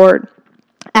to the Lord.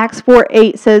 Acts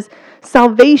 4:8 says,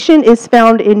 salvation is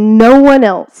found in no one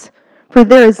else, for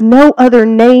there is no other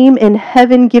name in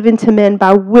heaven given to men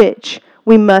by which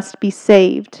we must be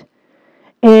saved.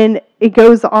 And it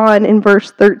goes on in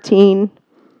verse 13.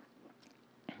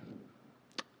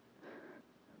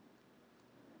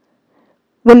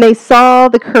 When they saw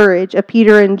the courage of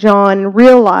Peter and John and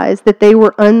realized that they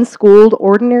were unschooled,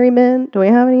 ordinary men. Do we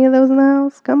have any of those in the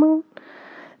house? Come on.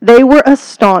 They were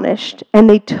astonished, and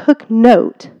they took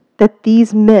note that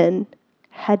these men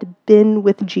had been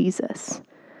with Jesus.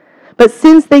 But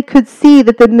since they could see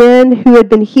that the men who had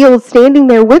been healed standing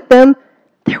there with them,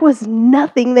 there was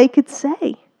nothing they could say.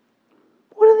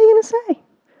 What are they going to say?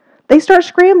 They start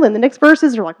scrambling. The next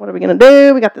verses are like, what are we going to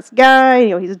do? We got this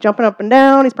guy, he's jumping up and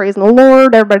down. He's praising the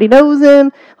Lord. Everybody knows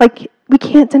him. Like, we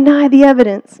can't deny the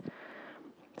evidence.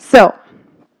 So,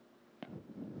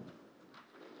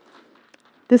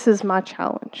 this is my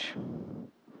challenge.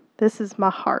 This is my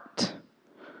heart.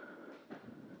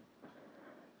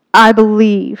 I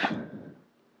believe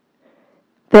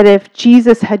that if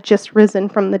Jesus had just risen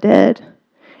from the dead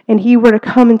and he were to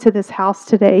come into this house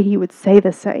today, he would say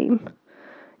the same.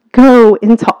 Go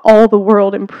into all the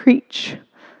world and preach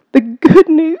the good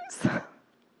news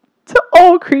to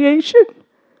all creation.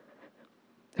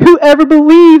 Whoever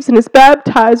believes and is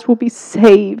baptized will be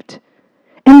saved.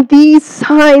 And these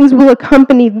signs will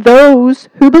accompany those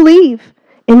who believe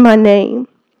in my name.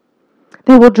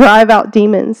 They will drive out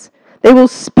demons. They will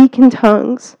speak in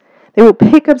tongues. They will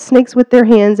pick up snakes with their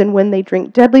hands, and when they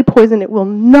drink deadly poison, it will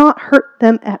not hurt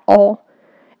them at all.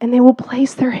 And they will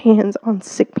place their hands on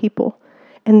sick people,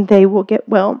 and they will get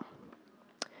well.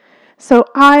 So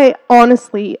I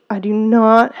do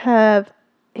not have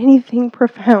anything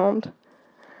profound.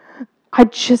 I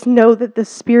just know that the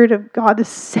Spirit of God, the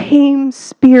same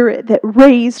Spirit that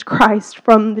raised Christ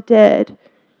from the dead,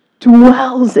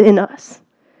 dwells in us.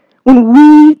 When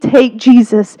we take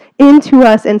Jesus into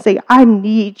us and say, I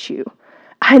need you.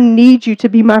 I need you to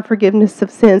be my forgiveness of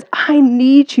sins. I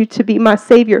need you to be my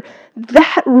Savior.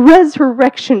 That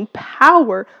resurrection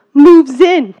power moves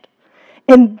in,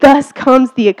 and thus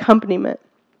comes the accompaniment.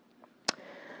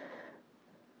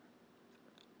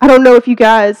 I don't know if you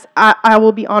guys, I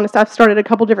will be honest, I've started a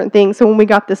couple different things. So when we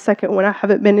got this second one, I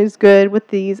haven't been as good with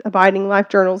these Abiding Life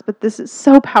journals, but this is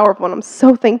so powerful, and I'm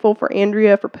so thankful for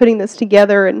Andrea for putting this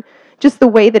together and just the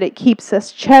way that it keeps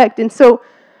us checked. And so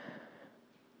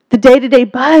the day-to-day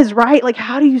buzz, right? Like,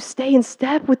 how do you stay in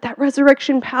step with that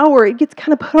resurrection power? It gets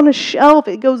kind of put on a shelf.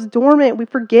 It goes dormant. We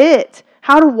forget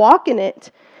how to walk in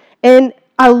it. And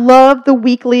I love the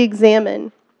weekly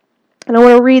examine. And I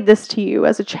want to read this to you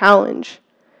as a challenge.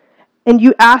 And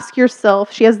you ask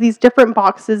yourself, she has these different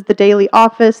boxes: the daily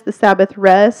office, the Sabbath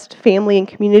rest, family and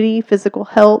community, physical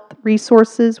health,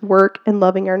 resources, work, and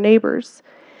loving our neighbors.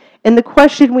 And the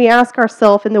question we ask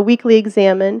ourselves in the weekly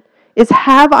examine is,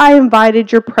 have I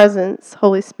invited your presence,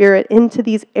 Holy Spirit, into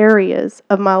these areas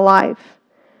of my life?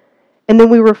 And then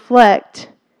we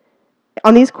reflect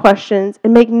on these questions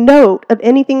and make note of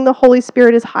anything the Holy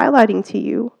Spirit is highlighting to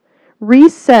you.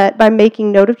 Reset by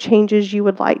making note of changes you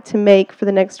would like to make for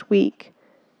the next week.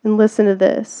 And listen to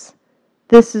this.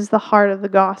 This is the heart of the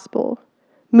gospel.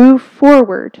 Move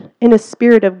forward in a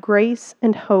spirit of grace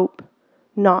and hope,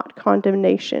 not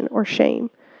condemnation or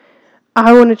shame.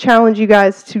 I want to challenge you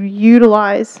guys to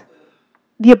utilize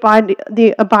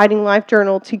the Abiding Life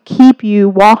Journal to keep you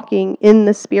walking in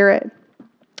the Spirit.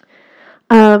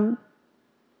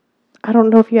 I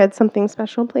don't know if you had something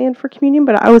special planned for communion,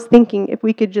 but I was thinking if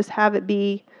we could just have it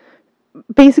be,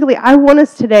 basically, I want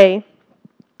us today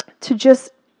to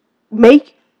just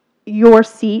make your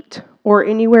seat or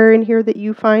anywhere in here that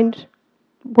you find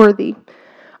worthy.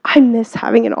 I miss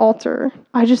having an altar.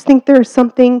 I just think there's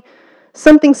something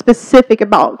specific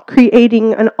about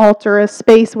creating an altar, a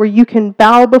space where you can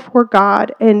bow before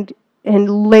God and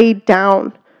lay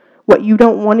down what you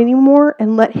don't want anymore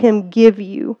and let Him give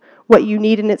you what you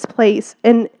need in its place.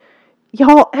 And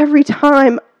y'all, every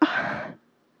time,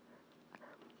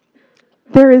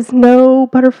 there is no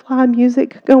butterfly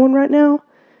music going right now,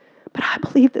 But I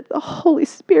believe that the Holy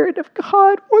Spirit of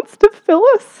God wants to fill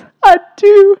us. I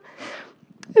do.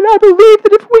 And I believe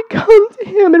that if we come to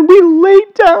Him and we lay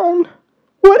down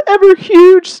whatever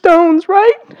huge stones,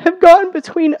 right, have gotten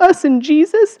between us and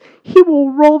Jesus, He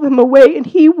will roll them away and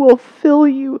He will fill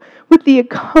you with the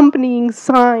accompanying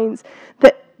signs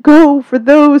that go for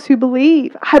those who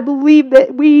believe. I believe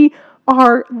that we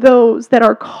are those that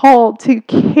are called to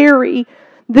carry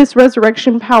this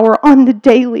resurrection power on the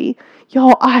daily.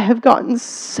 Y'all, I have gotten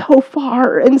so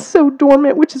far and so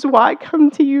dormant, which is why I come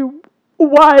to you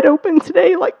wide open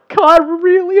today. Like, God,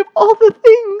 really, of all the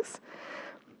things,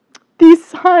 these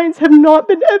signs have not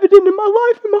been evident in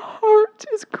my life, and my heart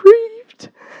is grieved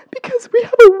because we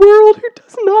have a world who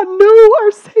does not know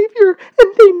our Savior,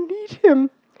 and they need Him.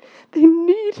 They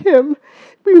need Him.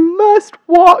 We must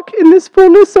walk in this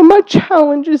fullness. So my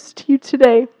challenge is to you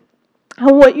today.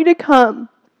 I want you to come,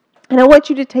 and I want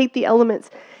you to take the elements,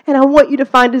 and I want you to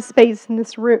find a space in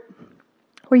this room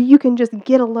where you can just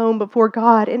get alone before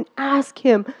God and ask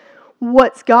Him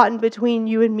what's gotten between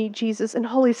you and me, Jesus. And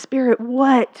Holy Spirit,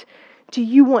 what do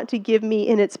you want to give me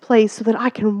in its place so that I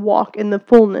can walk in the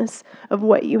fullness of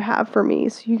what you have for me?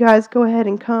 So you guys go ahead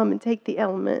and come and take the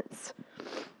elements.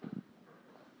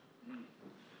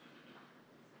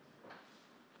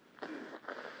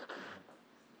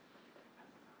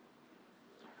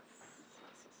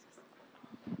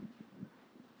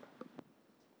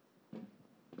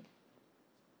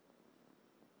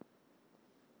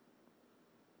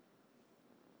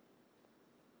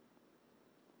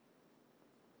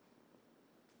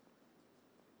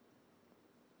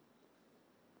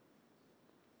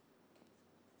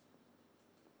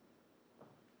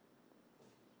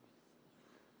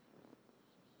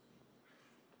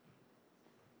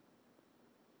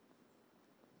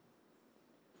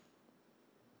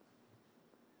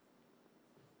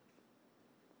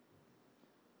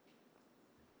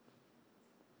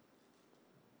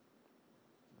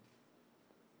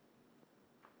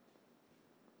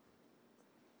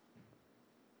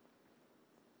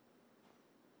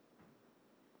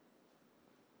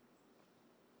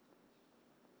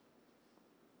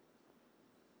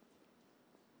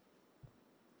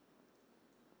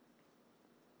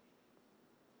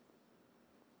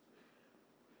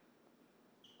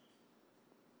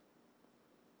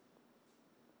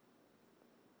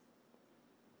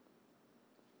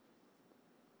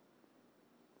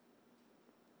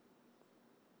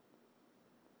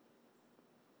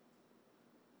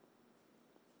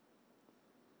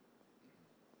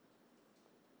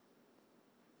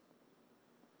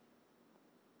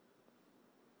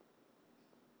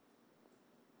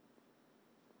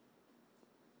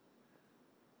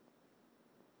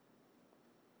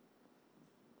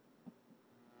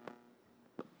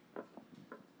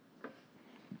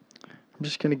 I'm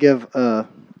just going to give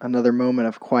another moment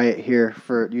of quiet here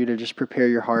for you to just prepare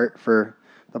your heart for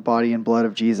the body and blood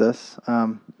of Jesus.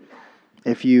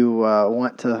 If you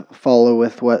want to follow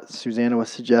with what Susanna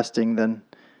was suggesting, then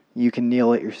you can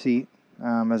kneel at your seat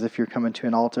as if you're coming to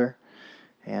an altar.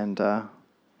 And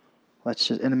let's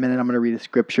just, in a minute, I'm going to read a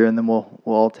scripture, and then we'll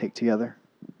all take together.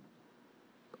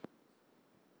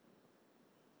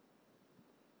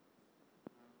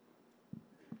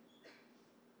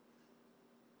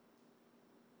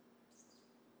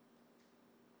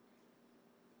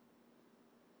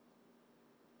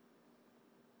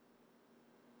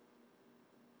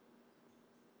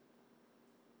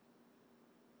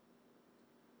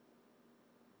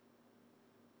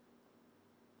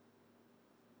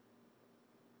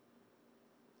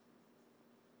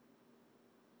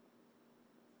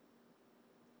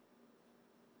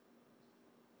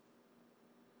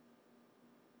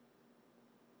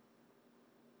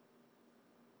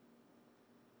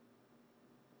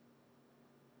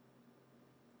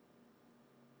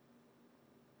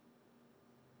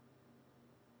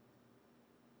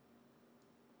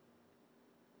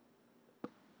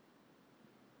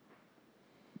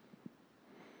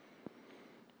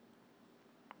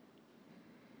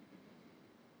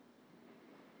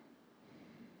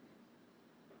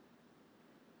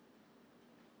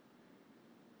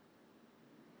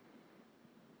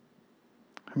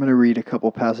 I'm going to read a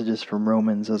couple passages from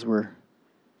Romans as we're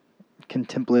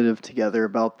contemplative together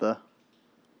about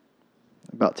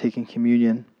taking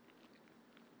communion.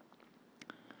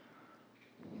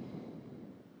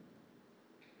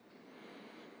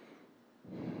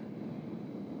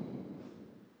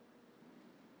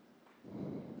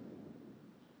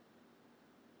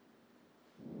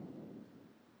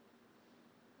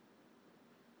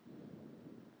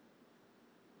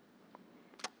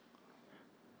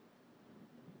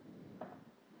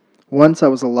 Once I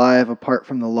was alive apart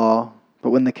from the law, But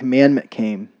when the commandment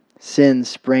came, sin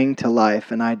sprang to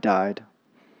life and I died.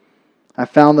 I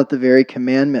found that the very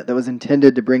commandment that was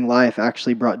intended to bring life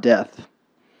actually brought death.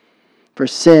 For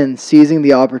sin, seizing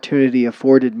the opportunity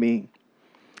afforded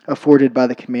by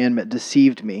the commandment,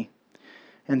 deceived me,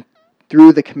 and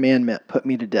through the commandment put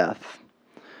me to death.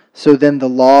 So then the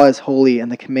law is holy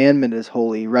and the commandment is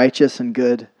holy, righteous and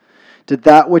good. Did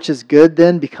that which is good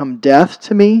then become death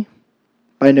to me?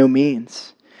 By no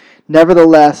means.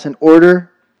 Nevertheless, in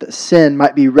order that sin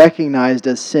might be recognized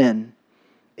as sin,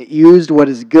 it used what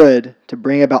is good to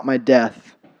bring about my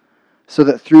death, so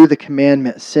that through the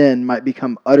commandment sin might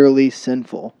become utterly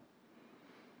sinful.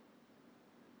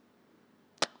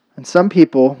 And some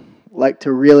people like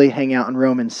to really hang out in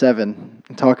Romans 7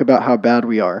 and talk about how bad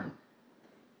we are.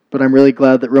 But I'm really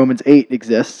glad that Romans 8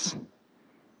 exists.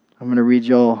 I'm going to read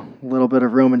you all a little bit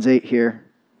of Romans 8 here.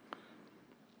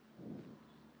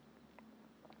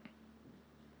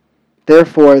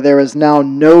 Therefore, there is now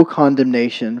no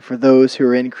condemnation for those who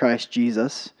are in Christ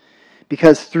Jesus,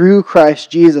 because through Christ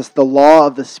Jesus, the law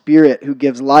of the Spirit who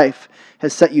gives life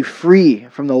has set you free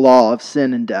from the law of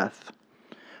sin and death.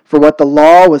 For what the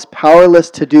law was powerless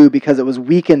to do because it was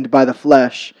weakened by the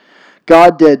flesh,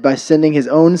 God did by sending His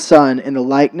own Son in the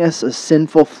likeness of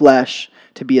sinful flesh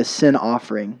to be a sin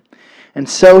offering. And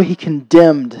so He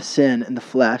condemned sin in the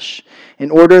flesh,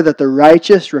 in order that the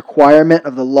righteous requirement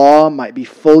of the law might be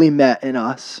fully met in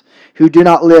us, who do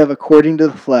not live according to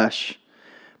the flesh,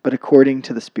 but according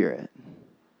to the Spirit.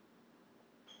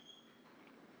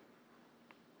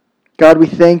 God, we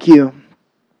thank You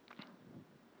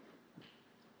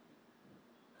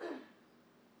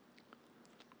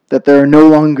that there are no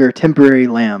longer temporary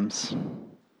lambs,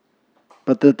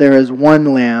 but that there is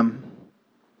one lamb,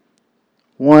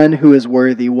 one who is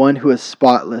worthy, one who is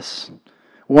spotless,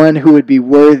 one who would be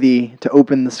worthy to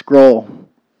open the scroll,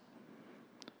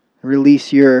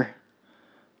 release your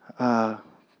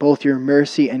both your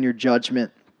mercy and your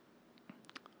judgment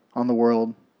on the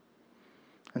world.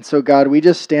 And so, God, we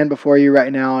just stand before You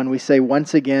right now and we say,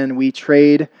 once again, we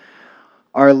trade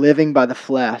our living by the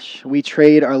flesh. We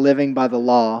trade our living by the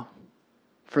law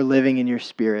for living in Your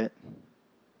Spirit.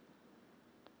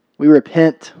 We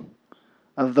repent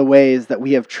of the ways that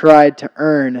we have tried to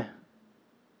earn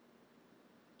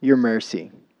Your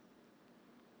mercy.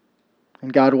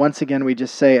 And God, once again, we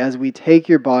just say, as we take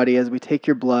Your body, as we take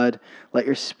Your blood, let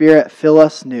Your Spirit fill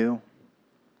us new.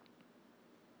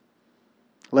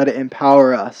 Let it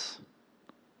empower us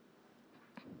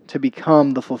to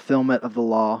become the fulfillment of the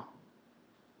law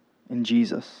in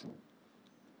Jesus.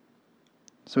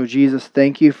 So Jesus,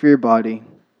 thank You for Your body.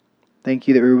 Thank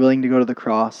You that we were willing to go to the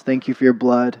cross. Thank You for Your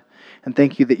blood. And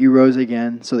thank You that You rose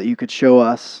again so that You could show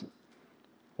us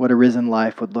what a risen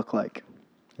life would look like.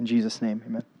 In Jesus' name,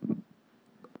 amen.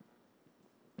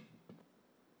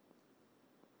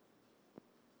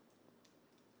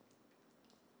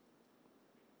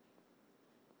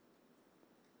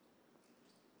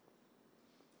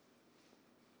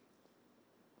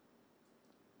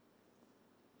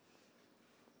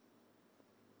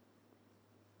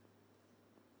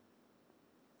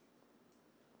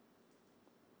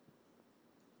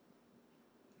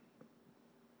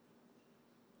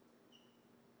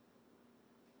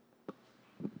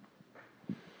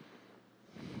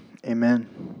 Amen.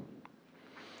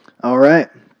 All right.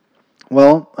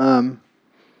 Well, I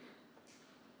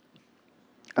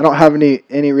don't have any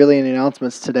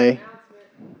announcements today.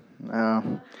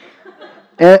 Andrea,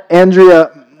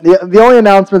 the only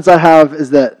announcements I have is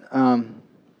that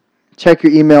check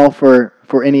your email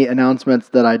for any announcements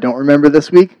that I don't remember this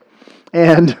week,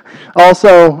 and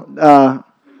also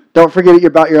don't forget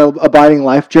about your Abiding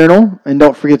Life Journal, and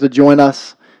don't forget to join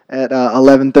us at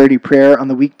 11:30 prayer on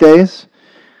the weekdays.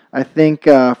 I think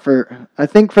for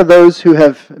those who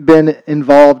have been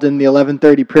involved in the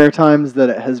 11:30 prayer times, that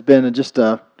it has been just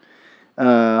a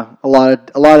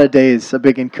lot of days, a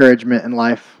big encouragement in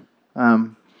life. I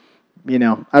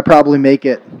probably make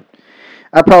it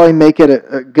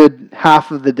a good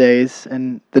half of the days,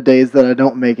 and the days that I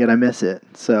don't make it, I miss it.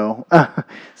 So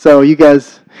you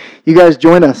guys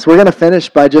join us. We're gonna finish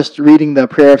by just reading the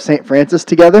prayer of St. Francis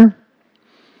together,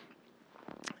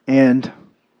 and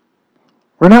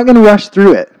we're not going to rush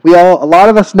through it. A lot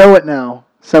of us know it now,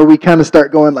 so we kind of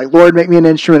start going like, Lord, make me an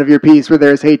instrument of Your peace where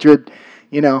there is hatred,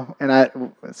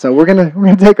 so we're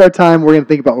gonna take our time. We're gonna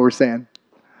think about what we're saying.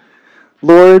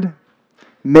 Lord,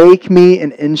 make me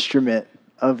an instrument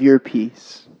of Your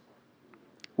peace.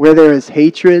 Where there is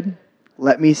hatred,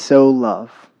 let me sow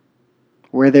love.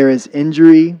 Where there is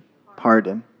injury,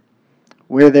 pardon.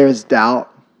 Where there is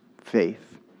doubt,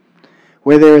 faith.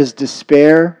 Where there is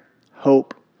despair,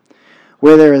 hope.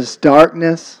 Where there is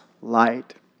darkness,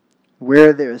 light.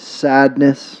 Where there is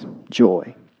sadness,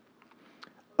 joy.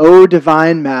 O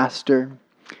divine Master,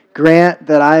 grant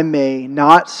that I may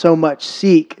not so much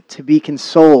seek to be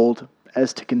consoled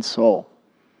as to console,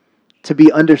 to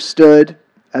be understood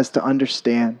as to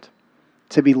understand,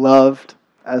 to be loved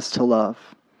as to love.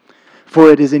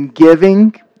 For it is in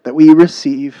giving that we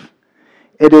receive,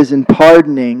 it is in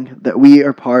pardoning that we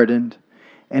are pardoned,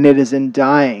 and it is in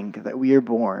dying that we are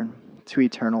born to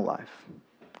eternal life.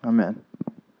 Amen.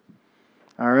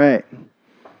 All right.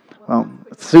 Well,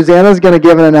 Susanna's going to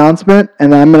give an announcement,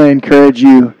 and I'm going to encourage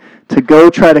you to go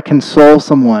try to console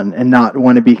someone and not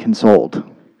want to be consoled.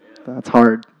 That's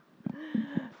hard.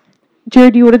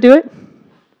 Jared, do you want to do it?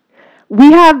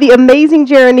 We have the amazing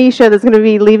Jeranisha that's going to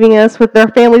be leaving us with their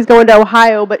families going to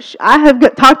Ohio, but I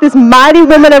have talked this mighty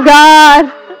woman of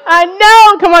God. I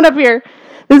know. Come on up here.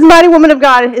 This mighty woman of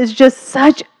God is just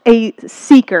such a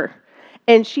seeker.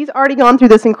 And she's already gone through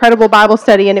this incredible Bible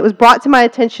study, and it was brought to my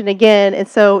attention again. And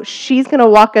so she's going to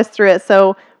walk us through it.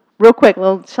 So real quick,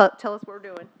 tell us what we're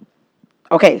doing.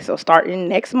 Okay, so starting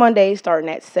next Monday, starting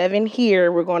at 7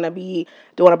 here, we're going to be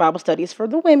doing a Bible studies for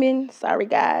the women. Sorry,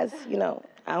 guys.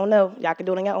 I don't know. Y'all can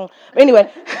do it on your own. But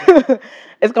anyway,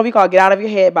 it's going to be called Get Out of Your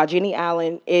Head by Jenny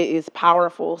Allen. It is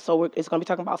powerful. So it's going to be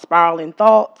talking about spiraling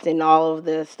thoughts and all of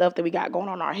the stuff that we got going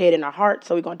on in our head and our heart.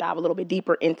 So we're going to dive a little bit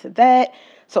deeper into that.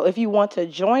 So if you want to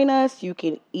join us, you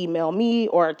can email me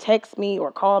or text me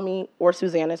or call me or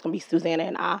Susanna. It's going to be Susanna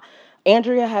and I.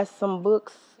 Andrea has some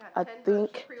books, I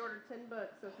think. She pre-ordered 10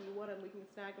 books, so if you want them, we can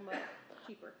snag them up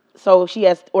cheaper. So she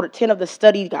has ordered 10 of the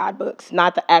study guide books,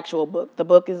 not the actual book. The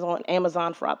book is on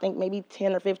Amazon for, I think, maybe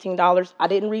 $10 or $15. I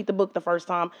didn't read the book the first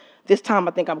time. This time,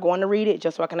 I think I'm going to read it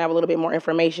just so I can have a little bit more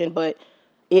information, but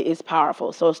it is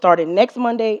powerful. So starting next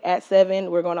Monday at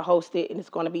 7, we're going to host it, and it's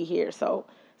going to be here. So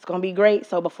it's going to be great.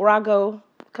 So before I go,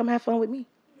 come have fun with me.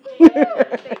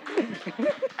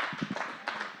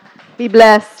 Be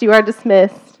blessed. You are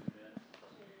dismissed.